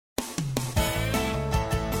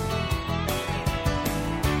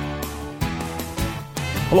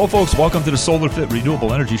Hello, folks. Welcome to the Solar Fit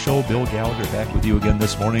Renewable Energy Show. Bill Gallagher back with you again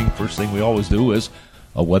this morning. First thing we always do is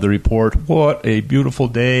a weather report. What a beautiful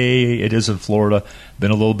day it is in Florida.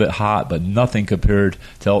 Been a little bit hot, but nothing compared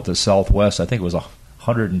to out the southwest. I think it was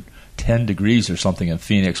 110 degrees or something in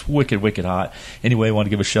Phoenix. Wicked, wicked hot. Anyway, I want to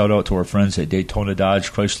give a shout out to our friends at Daytona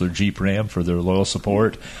Dodge Chrysler Jeep Ram for their loyal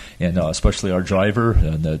support, and especially our driver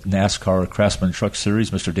in the NASCAR Craftsman Truck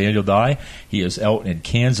Series, Mr. Daniel Dye. He is out in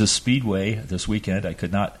Kansas Speedway this weekend. I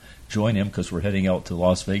could not join him because we're heading out to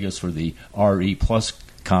Las Vegas for the RE Plus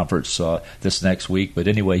conference this next week. But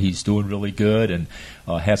anyway, he's doing really good, and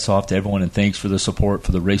hats off to everyone, and thanks for the support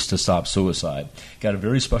for the Race to Stop Suicide. Got a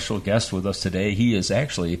very special guest with us today. He is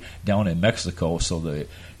actually down in Mexico, so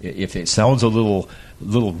if it sounds a little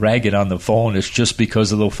ragged on the phone, it's just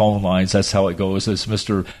because of the phone lines. That's how it goes. It's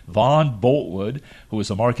Mr. Vaughn Boltwood, who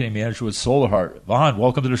is a marketing manager with Solar Heart. Vaughn,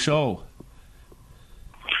 welcome to the show.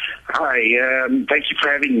 Hi, thank you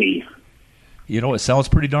for having me. You know, it sounds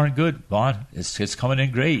pretty darn good, Vaughn. It's coming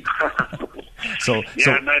in great. I'm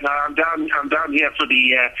down here for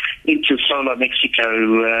the Intersolar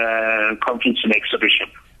Mexico conference and exhibition.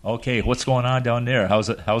 Okay, what's going on down there? How's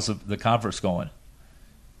the conference going?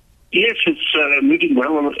 Yes, it's moving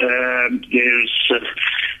well. There's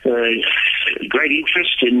great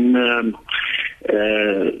interest in the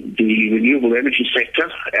renewable energy sector,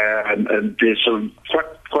 and there's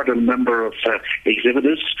quite a number of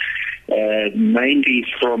exhibitors. Mainly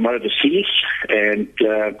from overseas, and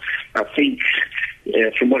I think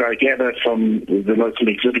from what I gather from the local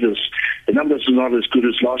exhibitors, the numbers are not as good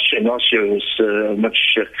as last year. Last year was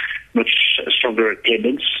much stronger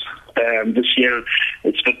attendance. This year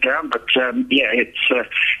it's a bit down, but it's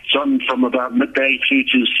on from about midday through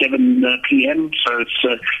to 7 p.m., so it's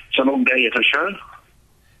a long day at a show.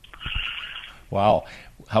 Wow.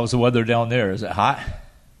 How's the weather down there? Is it hot?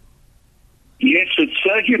 Yes, it's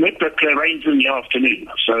humid, but rains in the afternoon.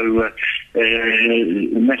 So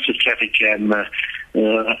massive traffic jam.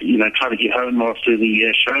 Trying to get home after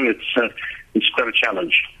the show, it's quite a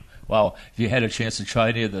challenge. Wow. Have you had a chance to try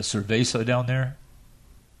any of the cerveza down there?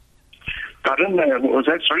 Pardon? What was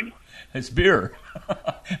that? Sorry? It's beer.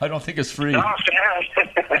 I don't think it's free. Oh, okay,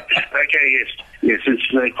 yes,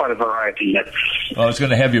 it's quite a variety. Yes. Well, I was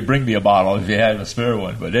going to have you bring me a bottle if you had a spare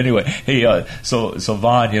one, but anyway, hey, so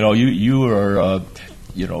Vaughn, you are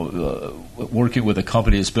working with a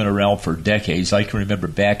company that's been around for decades. I can remember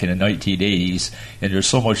back in the 1980s, and there's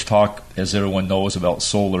so much talk, as everyone knows, about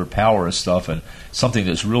solar power and stuff, and something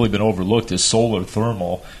that's really been overlooked is solar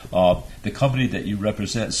thermal. The company that you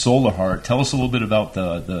represent, Solar Heart, tell us a little bit about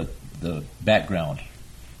the background.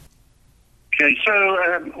 Okay, so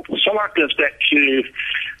Solar Heart goes back to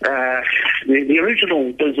the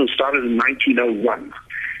original business started in 1901.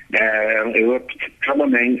 It was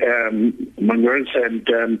common name Monroe's, and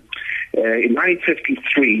in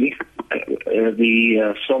 1953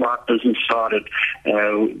 the Solar Heart business started.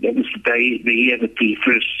 That was the year that the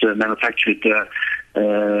first manufactured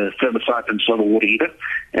thermostat and solar water heater,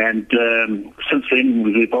 and since then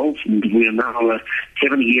we've evolved, and we are now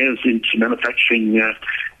 7 years into manufacturing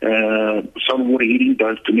solar water heating,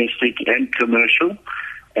 both domestic and commercial.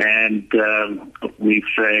 And we've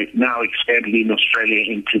now expanded in Australia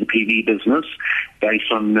into the PV business based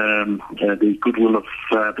on the goodwill of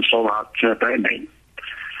the Solar Heart brand name.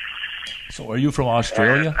 So are you from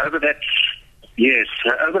Australia? Over that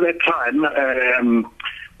time,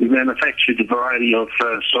 we manufactured a variety of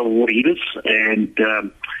solar water heaters and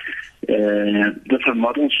different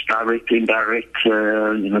models, direct, indirect,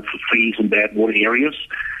 for freeze and bad water areas.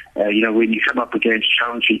 When you come up against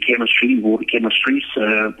challenging chemistry, water chemistries,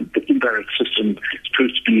 the indirect system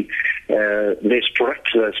proves to be less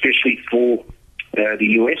product, especially for the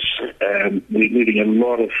U.S. We're moving a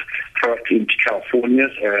lot of product into California,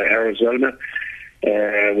 Arizona,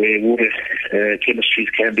 where water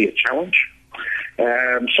chemistries can be a challenge.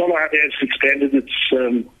 Solar Heart has expanded its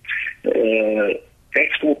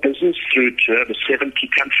export business through to over 70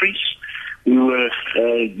 countries. We were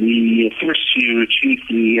the first to achieve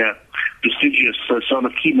the prestigious Solar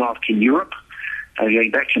Key Mark in Europe, going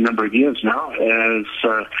back a number of years now, as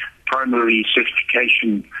primary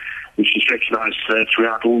certification, which is recognized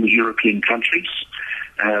throughout all the European countries.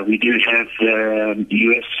 We do have the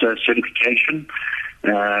U.S. certification,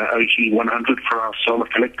 OG 100 for our solar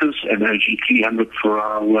collectors and OG 300 for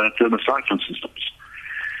our thermocyclone systems.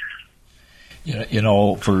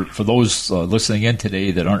 For those listening in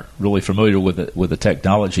today that aren't really familiar with the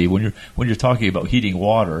technology, when you're talking about heating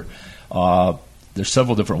water, there's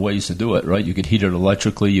several different ways to do it, right? You could heat it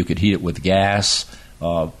electrically, you could heat it with gas.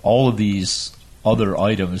 All of these other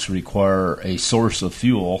items require a source of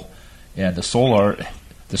fuel, and the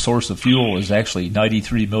the source of fuel is actually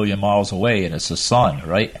 93 million miles away, and it's the sun,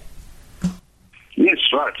 right? Yes,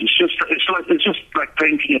 right. It's just like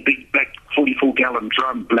painting a big black 44-gallon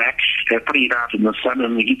drum black, putting it out in the sun,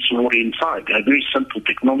 and it heats the water inside. Very simple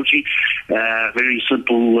technology, very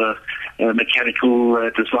simple mechanical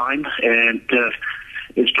design, and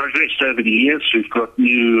it's progressed over the years. We've got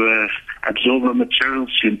new absorber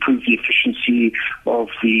materials to improve the efficiency of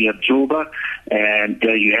the absorber, and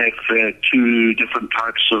you have two different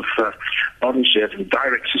types of models. You have the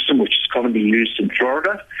direct system, which is commonly used in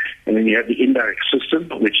Florida, and then you have the indirect system,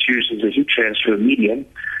 which uses a heat transfer medium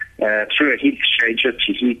through a heat exchanger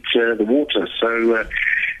to heat the water. So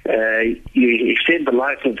you extend the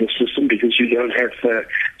life of the system because you don't have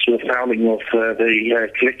sort of fouling of the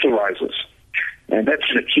collector risers. And that's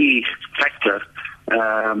the key factor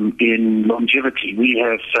in longevity. We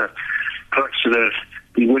have products that have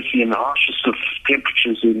been working in the harshest of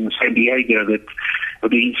temperatures in San Diego that are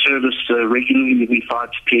being serviced regularly every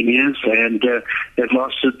 5 to 10 years, and they've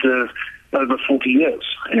lasted over 40 years,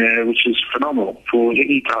 which is phenomenal for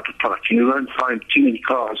any type of product. You won't find too many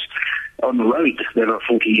cars on the road that are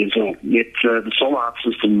 40 years old, yet the solar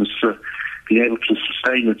system has been able to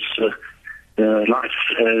sustain its life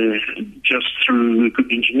just through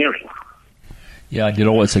good engineering. Yeah,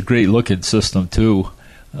 it's a great looking system too.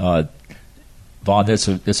 Vaughn,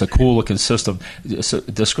 it's a cool looking system. So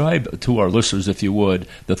describe to our listeners, if you would,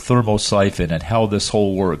 the thermosiphon and how this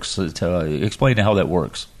whole works. Explain how that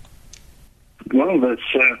works. Well,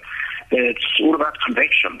 it's all about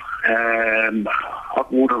convection.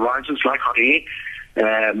 Hot water rises like hot air.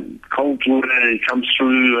 Cold water comes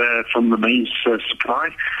through from the mains supply,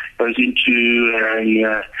 goes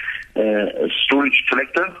into a storage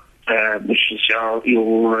collector, which is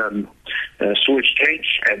your storage tank,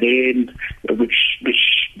 and then which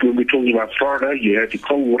when we're talking about Florida, you have the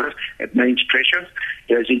cold water at mains pressure,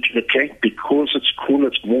 goes into the tank. Because it's cool,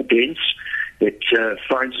 it's more dense. It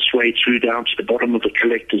finds its way through down to the bottom of the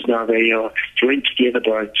collectors. Now they are joined together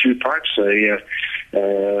by two pipes.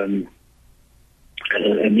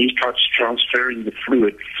 And these pipes are transferring the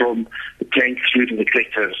fluid from the tank through to the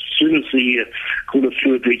collector. As soon as the cooler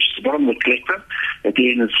fluid reaches the bottom of the collector, it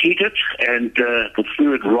then is heated, and the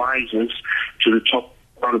fluid rises to the top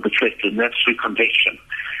part of the collector, and that's through convection.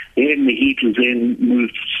 Then the heat is then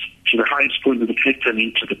moved to the highest point of the collector and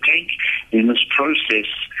into the tank. And this process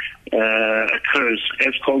occurs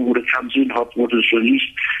as cold water comes in, hot water is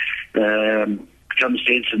released, becomes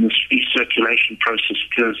dense, and this recirculation process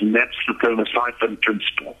occurs, and that's the thermosiphon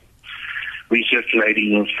principle,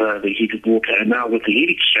 recirculating of the heated water. And now with the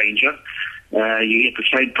heat exchanger, you get the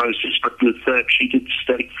same process, but with treated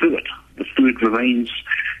static fluid. The fluid remains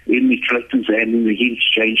in the collectors and in the heat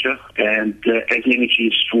exchanger, and as energy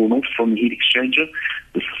is drawn off from the heat exchanger,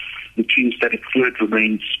 the treated static fluid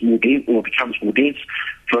remains more dense, or becomes more dense,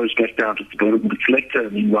 flows back down to the bottom of the collector,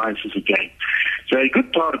 and then rises again. So a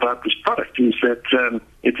good part about this product is that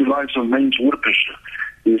it relies on mains water pressure.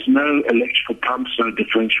 There's no electrical pumps, no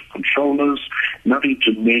differential controllers, nothing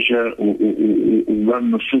to measure or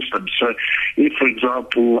run the system. So if, for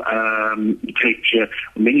example, you take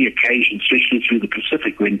many occasions, especially through the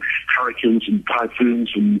Pacific, when hurricanes and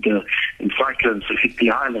typhoons and cyclones hit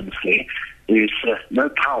the islands there's no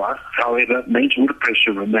power. However, mains water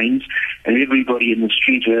pressure remains, and everybody in the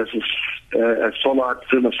street who has a solar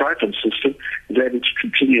thermosiphon system is able to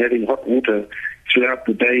continue having hot water throughout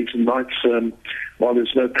the days and nights while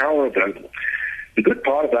there's no power available. The good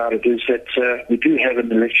part about it is that we do have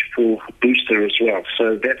an electrical booster as well,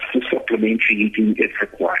 so that's the supplementary heating if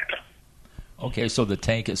required. Okay, so the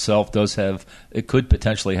tank itself could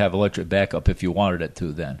potentially have electric backup if you wanted it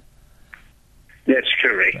to then. That's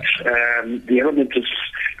correct. Right. The element is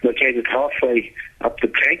located halfway up the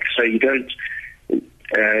tank, so you don't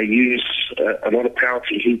use a lot of power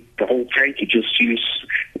to heat the whole tank. You just use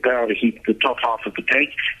the power to heat the top half of the tank.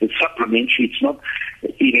 It's supplementary. It's not,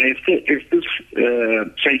 if this,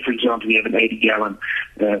 say for example, you have an 80-gallon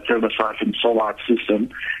thermosiphon solar system,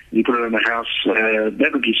 you put it in a house, that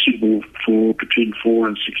would be suitable for between 4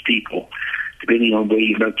 and 6 people, depending on where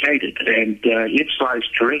you're located. And if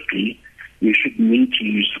sized correctly, you shouldn't need to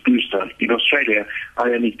use the booster. In Australia, I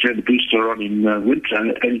only turn the booster on in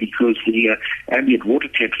winter only because the ambient water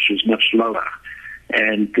temperature is much lower,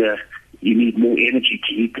 and you need more energy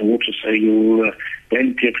to heat the water, so your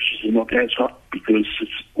daily temperatures are not as hot because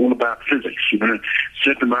it's all about physics. A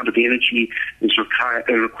certain amount of energy is required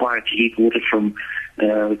to heat water from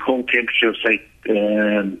the cold temperature of, say,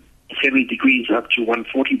 70 degrees up to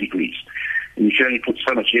 140 degrees. And you can only put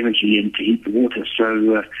so much energy in to heat the water,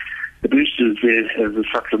 so the booster is there as a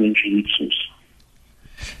supplementary heat source.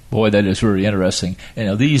 Boy, that is very interesting.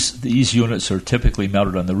 And these units are typically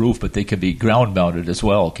mounted on the roof, but they can be ground mounted as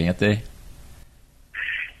well, can't they?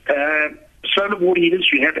 Solar water heaters,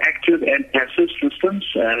 you have active and passive systems.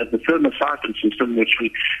 The thermosiphon system, which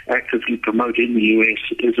we actively promote in the U.S.,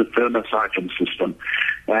 is a thermosiphon system.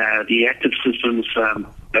 The active systems,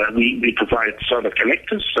 we provide solar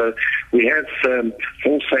collectors. So we have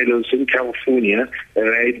wholesalers in California that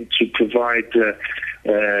are able to provide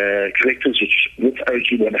collectors with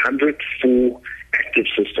OG100 for active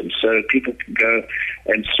systems. So people can go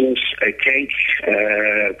and source a tank,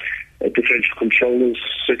 differential controllers,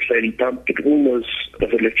 circulating pump, but all those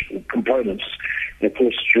electrical components, of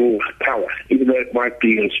course, draw power. Even though it might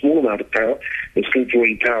be a small amount of power, they're still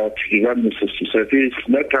drawing power to run the system. So if there's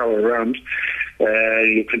no power around,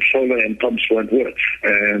 your controller and pumps won't work.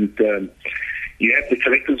 And you have the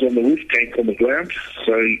collectors on the roof, tank on the ground,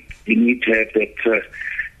 so you need to have that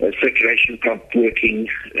circulation pump working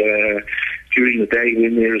during the day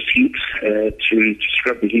when there is heat to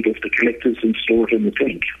scrub the heat off the collectors and store it in the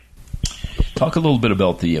tank. Talk a little bit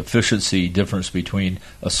about the efficiency difference between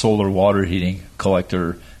a solar water heating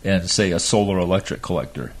collector and, say, a solar electric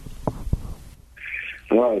collector.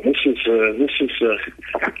 Wow, this is a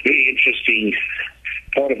very interesting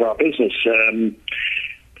part of our business.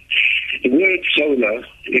 The word solar,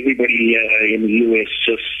 everybody in the U.S.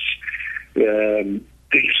 just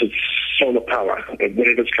thinks it's solar power,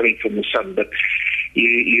 whatever's coming from the sun. But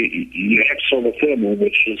you have solar thermal,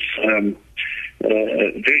 which is a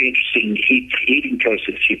very interesting heating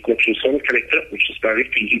process. You've got your solar collector, which is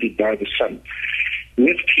directly heated by the sun.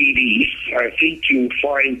 With PV, I think you'll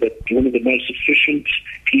find that one of the most efficient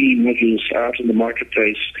PV modules out in the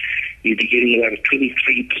marketplace, you'll be getting about a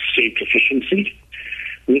 23% efficiency.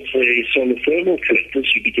 With the solar thermal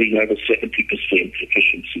collectors, you'll be getting over 70%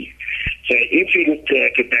 efficiency. So if you look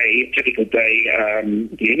at a typical day,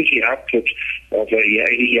 the energy output of a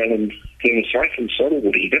 80-gallon thermosiphon solar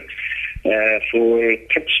water heater for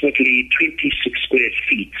approximately 26 square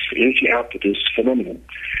feet, energy output is phenomenal.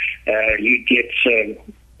 You get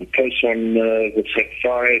close on, let's say,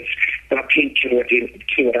 about 10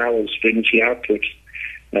 kilowatt hours of energy output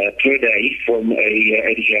per day from a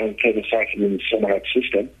 80-gallon thermosiphon in the sunlight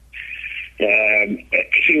system.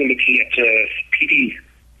 If you're looking at PD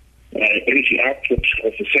energy output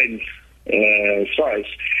of the same size,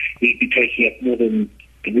 you'd be taking up more than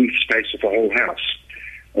the roof space of a whole house,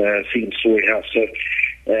 single-story house. So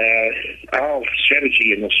our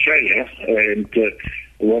strategy in Australia, and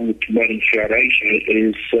along with promoting throughout Asia,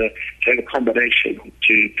 is to have a combination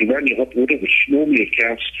to run your hot water, which normally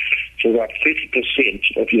accounts for about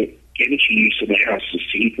 30% of your energy use in the house is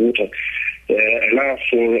to heat water. Allow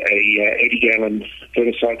for a 80-gallon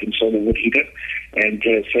thermosiphon solar water heater and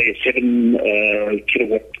say a 7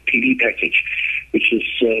 kilowatt PV package, which is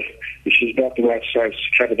about the right size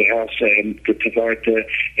to cover the house and to provide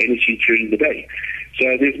energy during the day. So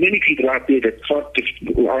there's many people out there that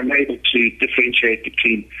are unable to differentiate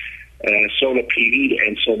between solar PV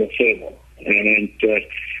and solar thermal. And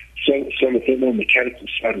solar thermal mechanical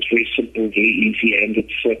side is very simple, very easy, and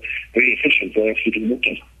it's very efficient for heating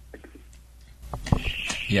water.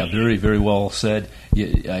 Yeah, very, very well said.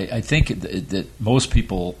 I think that most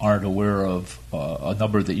people aren't aware of a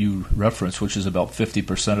number that you referenced, which is about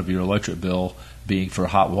 50% of your electric bill being for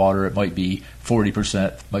hot water. It might be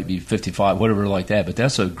 40%, might be 55%, whatever like that. But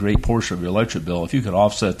that's a great portion of your electric bill. If you could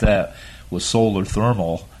offset that with solar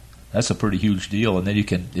thermal, that's a pretty huge deal. And then you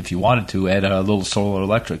can, if you wanted to, add a little solar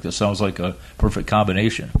electric. That sounds like a perfect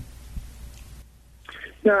combination.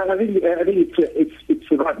 No, I think it's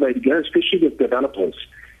the right way to go, especially with developers.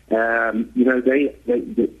 They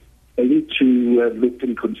need to look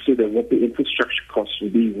and consider what the infrastructure costs will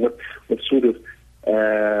be, what sort of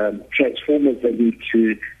transformers they need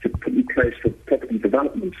to put in place for property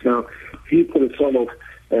developments. Now, if you put a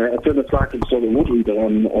thermosiphon solar water heater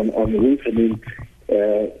on the roof and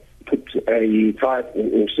then put a 5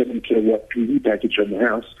 or 7 kilowatt PV package on the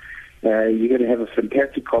house, you're going to have a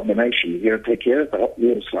fantastic combination. You're going to take care of the hot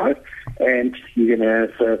water side, and you're going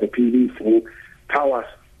to have the PV for power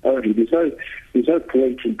only. There's no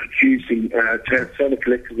point in producing to have solar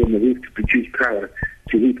collectors on the roof to produce power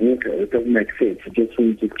to heat water. It doesn't make sense. It just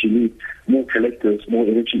means that you need more collectors, more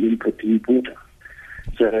energy input to heat water.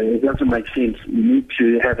 So it doesn't make sense. You need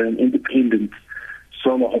to have an independent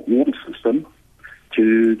solar hot water system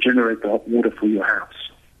to generate the hot water for your house.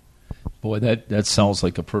 Boy, that sounds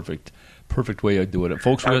like a perfect way of doing it,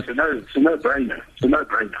 folks. It's a no-brainer. It's a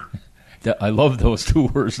no-brainer. I love those two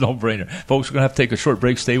words, no-brainer. Folks, we're going to have to take a short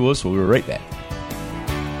break. Stay with us. We'll be right back.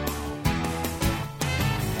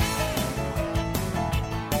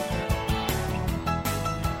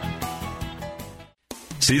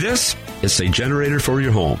 See this? It's a generator for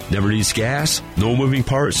your home. Never needs gas, no moving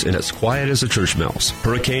parts, and it's quiet as a church mouse.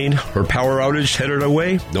 Hurricane or power outage headed our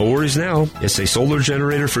way? No worries now. It's a solar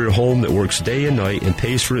generator for your home that works day and night and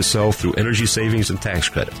pays for itself through energy savings and tax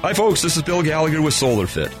credit. Hi folks, this is Bill Gallagher with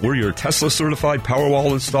SolarFit. We're your Tesla certified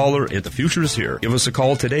Powerwall installer, and the future is here. Give us a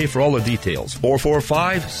call today for all the details.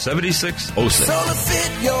 445-7606.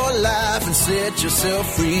 SolarFit your life and set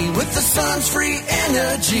yourself free with the sun's free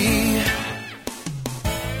energy.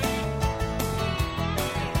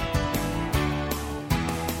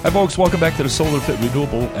 Hi, folks. Welcome back to the SolarFit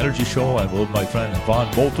Renewable Energy Show. I'm with my friend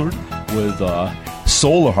Vaughn Boltard with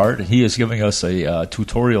Solar Heart. He is giving us a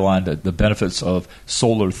tutorial on the benefits of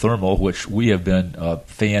solar thermal, which we have been a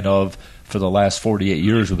fan of for the last 48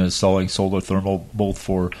 years. We've been installing solar thermal both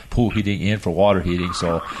for pool heating and for water heating.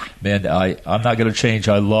 So, man, I'm not going to change.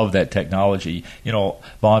 I love that technology. You know,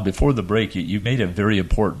 Vaughn, before the break, you made a very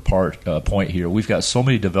important point here. We've got so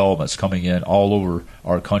many developments coming in all over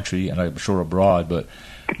our country, and I'm sure abroad, but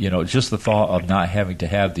you know, just the thought of not having to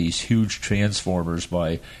have these huge transformers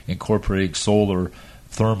by incorporating solar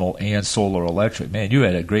thermal and solar electric. Man, you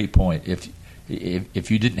had a great point. If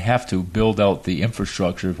you didn't have to build out the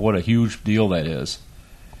infrastructure, what a huge deal that is.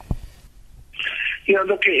 You know,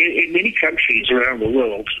 look, in many countries around the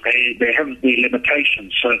world, they have the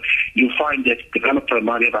limitations. So you'll find that a developer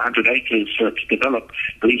might have 100 acres to develop,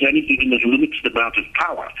 but he's only given a limited amount of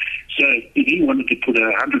power. So if he wanted to put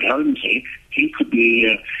 100 homes there, he could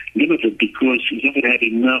be limited because he's not going to have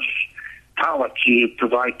enough power to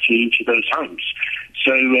provide to each of those homes.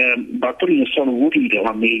 So by putting a solar water heater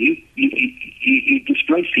on there, you're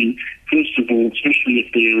displacing, first of all, especially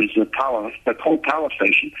if there is a coal power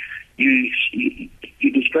station, you're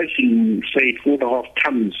displacing, say, 4.5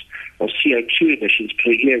 tons of CO2 emissions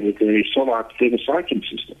per year with a solar thermocycling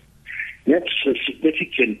system. That's a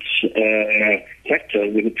significant factor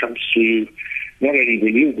when it comes to not only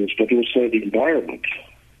renewables but also the environment.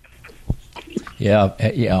 Yeah,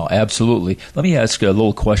 absolutely. Let me ask a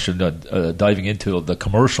little question diving into the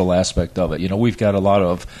commercial aspect of it. You know, we've got a lot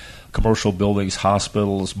of commercial buildings,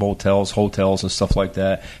 hospitals, motels, hotels, and stuff like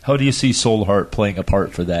that. How do you see Solar Heart playing a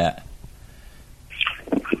part for that?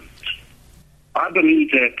 I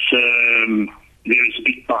believe that there is a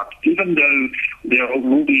big part. Even though there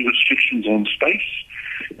will be restrictions on space,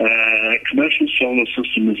 commercial solar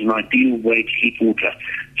system is an ideal way to heat water.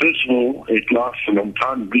 First of all, it lasts a long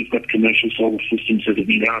time. We've got commercial solar systems that have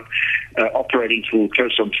been out operating for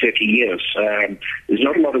close on 30 years. There's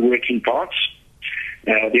not a lot of working parts.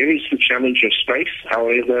 There is the challenge of space.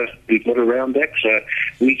 However, we've got around that.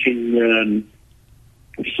 We can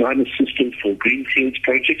design a system for greenfield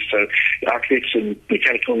projects. So architects and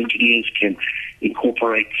mechanical engineers can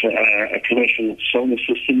incorporate a commercial solar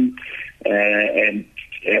system and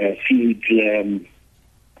feed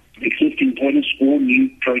existing boilers or new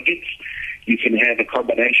projects. You can have a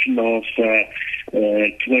combination of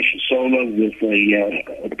commercial solar with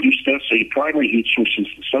a booster. So your primary heat source is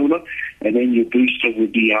the solar, and then your booster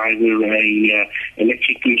would be either a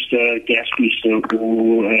electric booster, gas booster,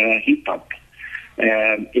 or a heat pump.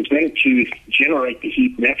 It's better to generate the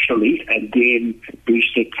heat naturally and then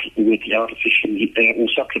boost it with the artificial heat or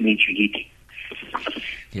supplementary heating.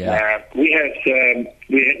 Yeah. We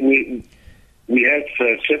have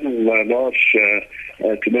several large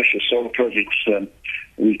commercial solar projects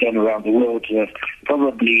we've done around the world.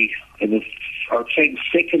 Probably, I would say, the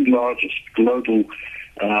second largest global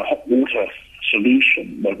hot water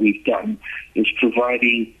solution that we've done is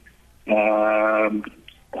providing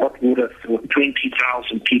hot water for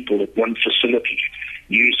 20,000 people at one facility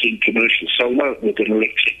using commercial solar with an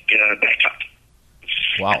electric backup.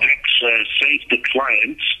 Wow. And that's saved the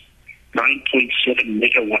clients 9.7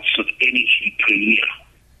 megawatts of energy per year.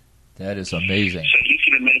 That is amazing. So you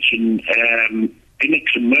can imagine in a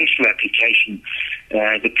commercial application,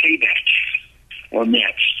 the payback on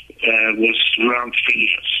that was around 3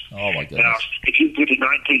 years. Oh, my goodness. Now, if you put a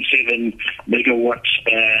 9.7 megawatt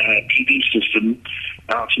PV system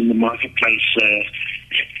out in the marketplace,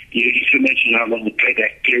 you can imagine how long the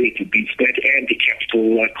payback period would be for that and the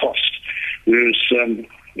capital cost. Whereas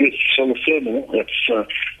with solar thermal, it's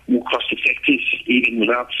more cost effective even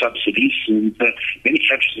without subsidies. And many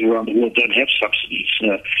countries around the world don't have subsidies,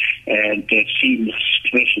 and they've seen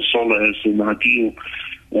commercial solar as an ideal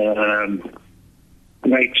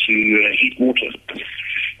way to heat water.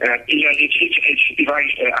 If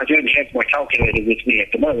I don't have my calculator with me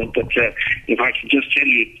at the moment, but if I can just tell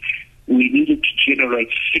you, we needed to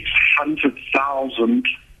generate 600,000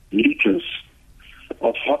 liters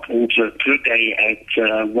of hot water per day at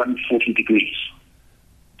 140 degrees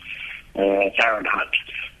Fahrenheit.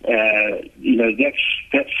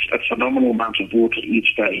 That's a phenomenal amount of water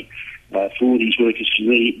each day for these workers.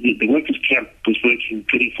 The workers' camp was working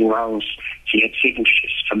 24 hours, so you had several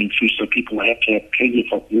shifts coming through, so people have to have plenty of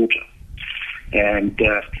hot water. And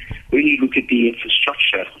when you look at the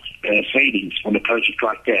infrastructure savings on a project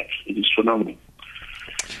like that, it is phenomenal.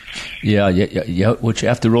 Yeah. What you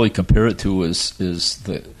have to really compare it to is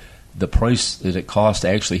the price that it costs to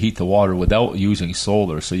actually heat the water without using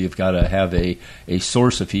solar. So you've got to have a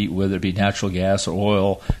source of heat, whether it be natural gas or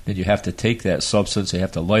oil. Then you have to take that substance, you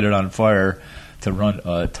have to light it on fire to run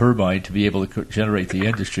a turbine to be able to generate the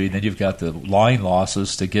industry. And then you've got the line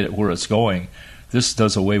losses to get it where it's going. This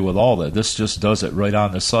does away with all that. This just does it right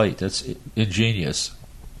on the site. That's ingenious.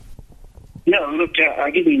 Yeah, look,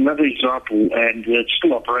 I'll give you another example, and it's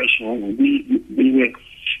still operational. We were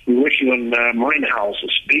working on mine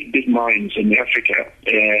houses, big mines in Africa.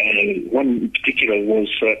 One in particular was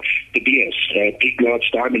the Beers, big,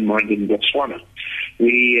 large diamond mine in Botswana.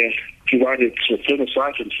 We provided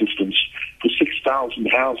thermosiphon systems for 6,000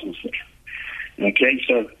 houses there. Okay,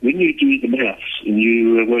 so when you do the maths and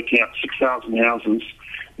you work out 6,000 houses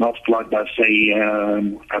multiplied by, say,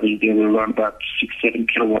 I think there were around about 6-7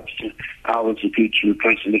 kilowatt hours of heat to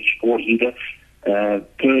replace electric water heater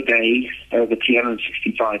per day over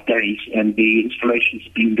 365 days, and the installation's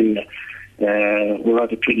been there well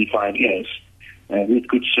over 25 years with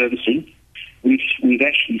good servicing. We've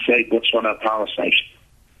actually saved Botswana Power Station.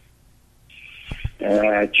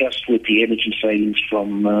 Just with the energy savings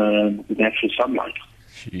from natural sunlight.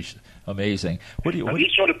 Jeez, amazing.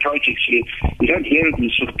 These sort of projects, you don't hear of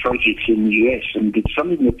these sort of projects in the US, and it's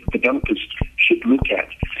something that developers should look at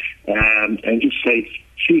and just save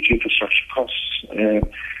huge infrastructure costs.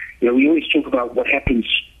 We always talk about what happens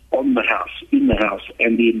on the house, in the house,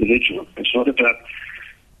 and the individual. It's not about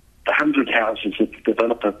the 100 houses that the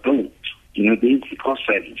developer builds. There's the cost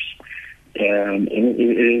savings. And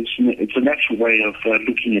it's a natural way of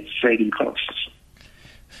looking at saving costs.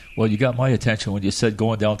 Well, you got my attention when you said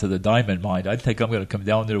going down to the diamond mine. I think I'm going to come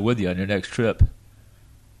down there with you on your next trip.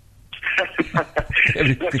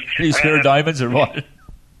 Can you spare diamonds or what?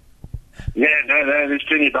 Yeah, no, there's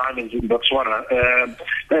plenty of diamonds in Botswana.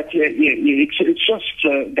 It's just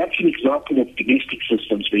that's an example of domestic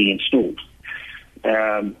systems being installed.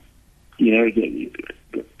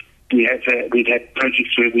 We've had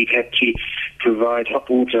projects where we've had to provide hot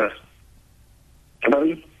water.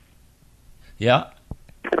 Hello? Yeah.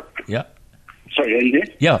 Sorry, are you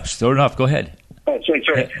there? Yeah, sure enough. Go ahead. Oh, sorry.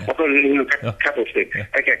 Yeah. I thought it was a couple of things. Yeah.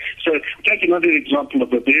 Okay, so take another example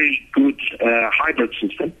of a very good hybrid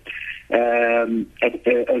system.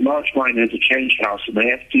 A large mine has a change house, and they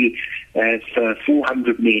have to have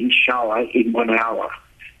 400 men shower in 1 hour.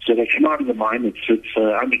 So they come out of the mine, it's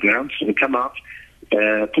underground, so they come out,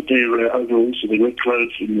 put their overalls or their wet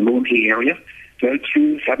clothes in the laundry area, go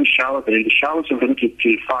through, have a shower. The showers are limited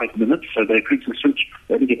to 5 minutes, so they press the switch,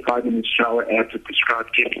 they only get 5 minutes shower at the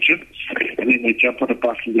prescribed temperature, and then they jump on a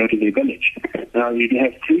bus and go to their village. Now, you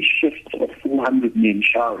have 3 shifts of 400 men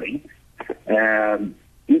showering.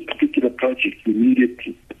 This particular project, we needed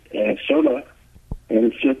solar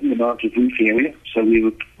and a certain amount of roof area, so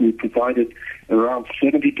we provided around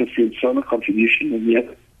 70% solar contribution, and the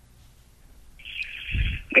other.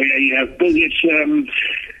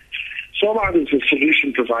 Solar is a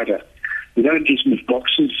solution provider. We don't just move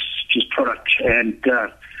boxes, just product, and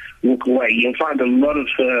walk away. You'll find a lot of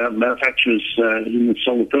manufacturers in the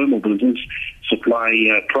solar thermal business supply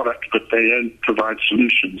product, but they don't provide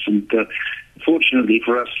solutions. And fortunately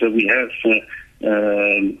for us, we have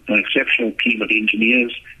an exceptional team of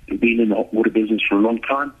engineers who've been in the hot water business for a long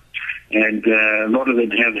time, and a lot of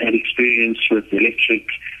them have had experience with electric,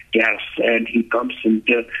 gas, and heat pumps, and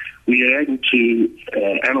we are able to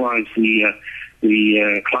analyze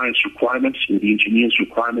the client's requirements, the engineer's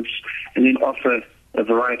requirements, and then offer a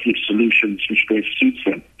variety of solutions which best suits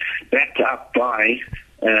them, backed up by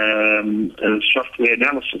software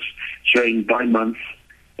analysis showing by month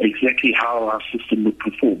exactly how our system would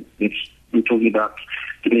perform. We're talking about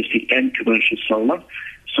domestic and commercial solar.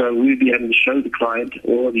 So we'll be able to show the client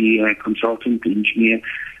or the consultant, the engineer,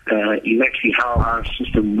 exactly how our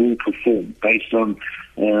system will perform based on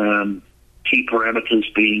key parameters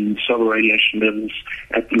being solar radiation levels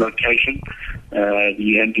at the location,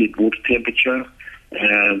 the ambient water temperature,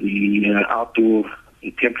 the outdoor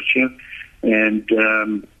temperature, and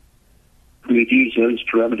we'd use those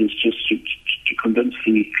parameters just to convince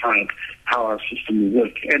the client how our system will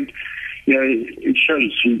work. And it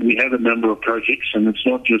shows we have a number of projects, and it's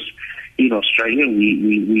not just in Australia.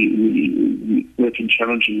 We work in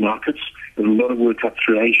challenging markets. There's a lot of work up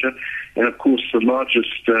through Asia. And, of course, the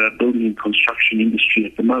largest building and construction industry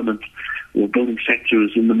at the moment, or building sector,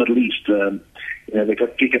 is in the Middle East. They've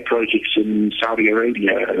got giga projects in Saudi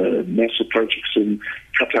Arabia, massive projects in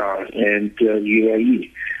Qatar and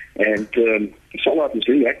UAE. And Solar is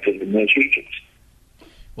very active in those regions.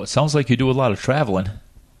 Well, it sounds like you do a lot of traveling.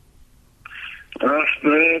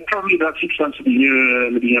 Probably about 6 months of the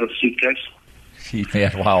year living out of a suitcase. Gee,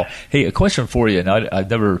 man, wow. Hey, a question for you, and I've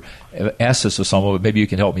never asked this to someone, but maybe you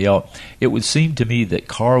can help me out. It would seem to me that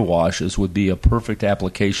car washes would be a perfect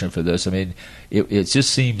application for this. I mean, it just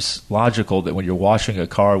seems logical that when you're washing a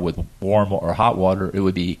car with warm or hot water, it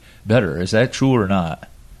would be better. Is that true or not?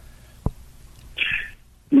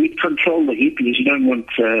 We control the heat because you don't want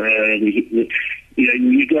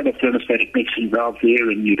you don't have a thermostatic mixing valve there,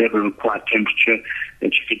 and you'd have a required temperature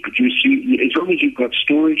that you can produce. As long as you've got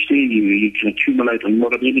storage there, you can accumulate a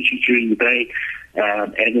lot of energy during the day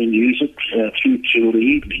and then use it through till the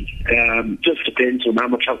evening. Just depends on how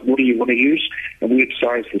much hot water you want to use and which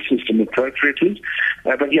size the system appropriately.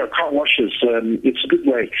 But yeah, car washes, it's a good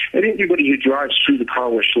way. And everybody who drives through the car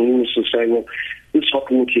wash will also say, well, this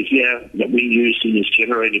hot water here that we're using is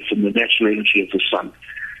generated from the natural energy of the sun.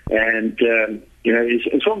 And,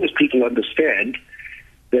 as long as people understand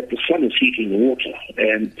that the sun is heating the water,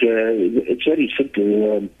 and it's very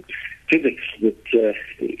simple physics that,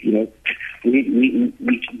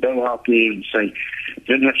 we can go out there and say,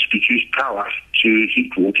 don't have to produce power to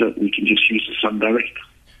heat water, we can just use the sun direct.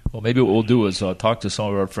 Well, maybe what we'll do is talk to some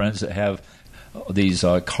of our friends that have these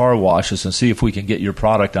car washes and see if we can get your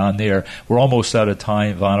product on there. We're almost out of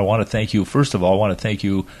time, Vaughn. I want to thank you. First of all, I want to thank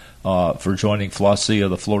you for joining FLOSSIA,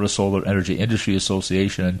 the Florida Solar Energy Industry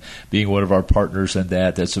Association, and being one of our partners in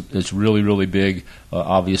that. It's really, really big,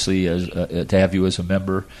 obviously, to have you as a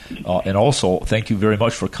member. And also, thank you very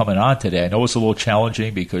much for coming on today. I know it's a little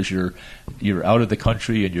challenging because you're out of the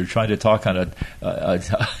country and you're trying to talk on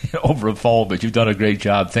over a phone, but you've done a great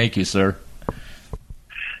job. Thank you, sir.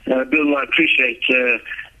 Bill, I appreciate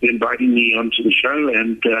inviting me onto the show,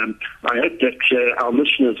 and I hope that our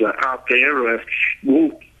listeners are out there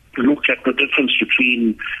will look at the difference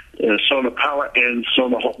between solar power and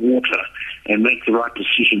solar hot water and make the right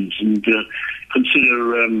decisions, and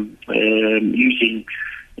consider using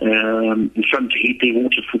the sun to heat their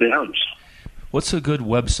water for their homes. What's a good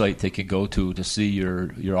website they can go to see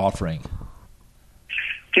your offering?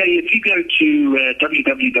 Okay, if you go to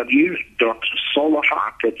www.solarheart,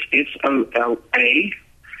 that's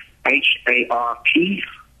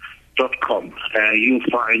SOLAHART.com, you'll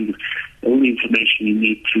find all the information you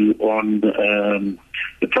need to on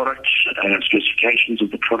the product, specifications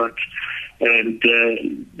of the product, and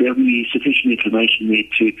there'll be sufficient information there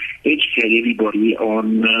to educate everybody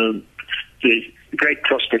on the great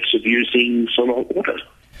prospects of using solar hot water.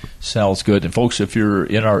 Sounds good. And folks, if you're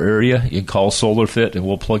in our area, you can call SolarFit and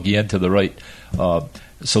we'll plug you into the right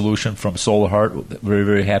solution from SolarHeart. Very,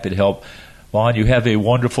 very happy to help. Vaughn, you have a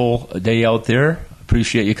wonderful day out there.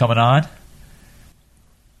 Appreciate you coming on.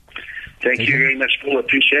 Thank you very much, Paul. I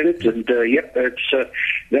appreciate it. And, it's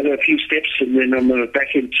another few steps, and then I'm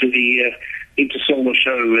back into the Solar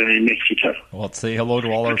show in Mexico. Well, say hello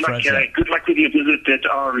to all our friends. Good luck with your visit at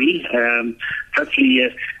RE.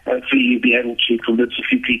 Hopefully you'll be able to convince a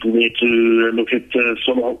few people there to look at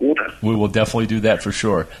solar hot water. We will definitely do that for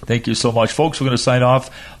sure. Thank you so much. Folks, we're going to sign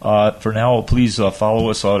off for now. Please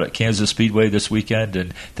follow us out at Kansas Speedway this weekend,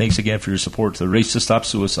 and thanks again for your support to the Race to Stop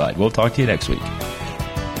Suicide. We'll talk to you next week.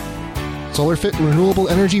 SolarFit Renewable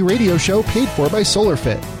Energy Radio Show paid for by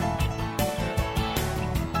SolarFit.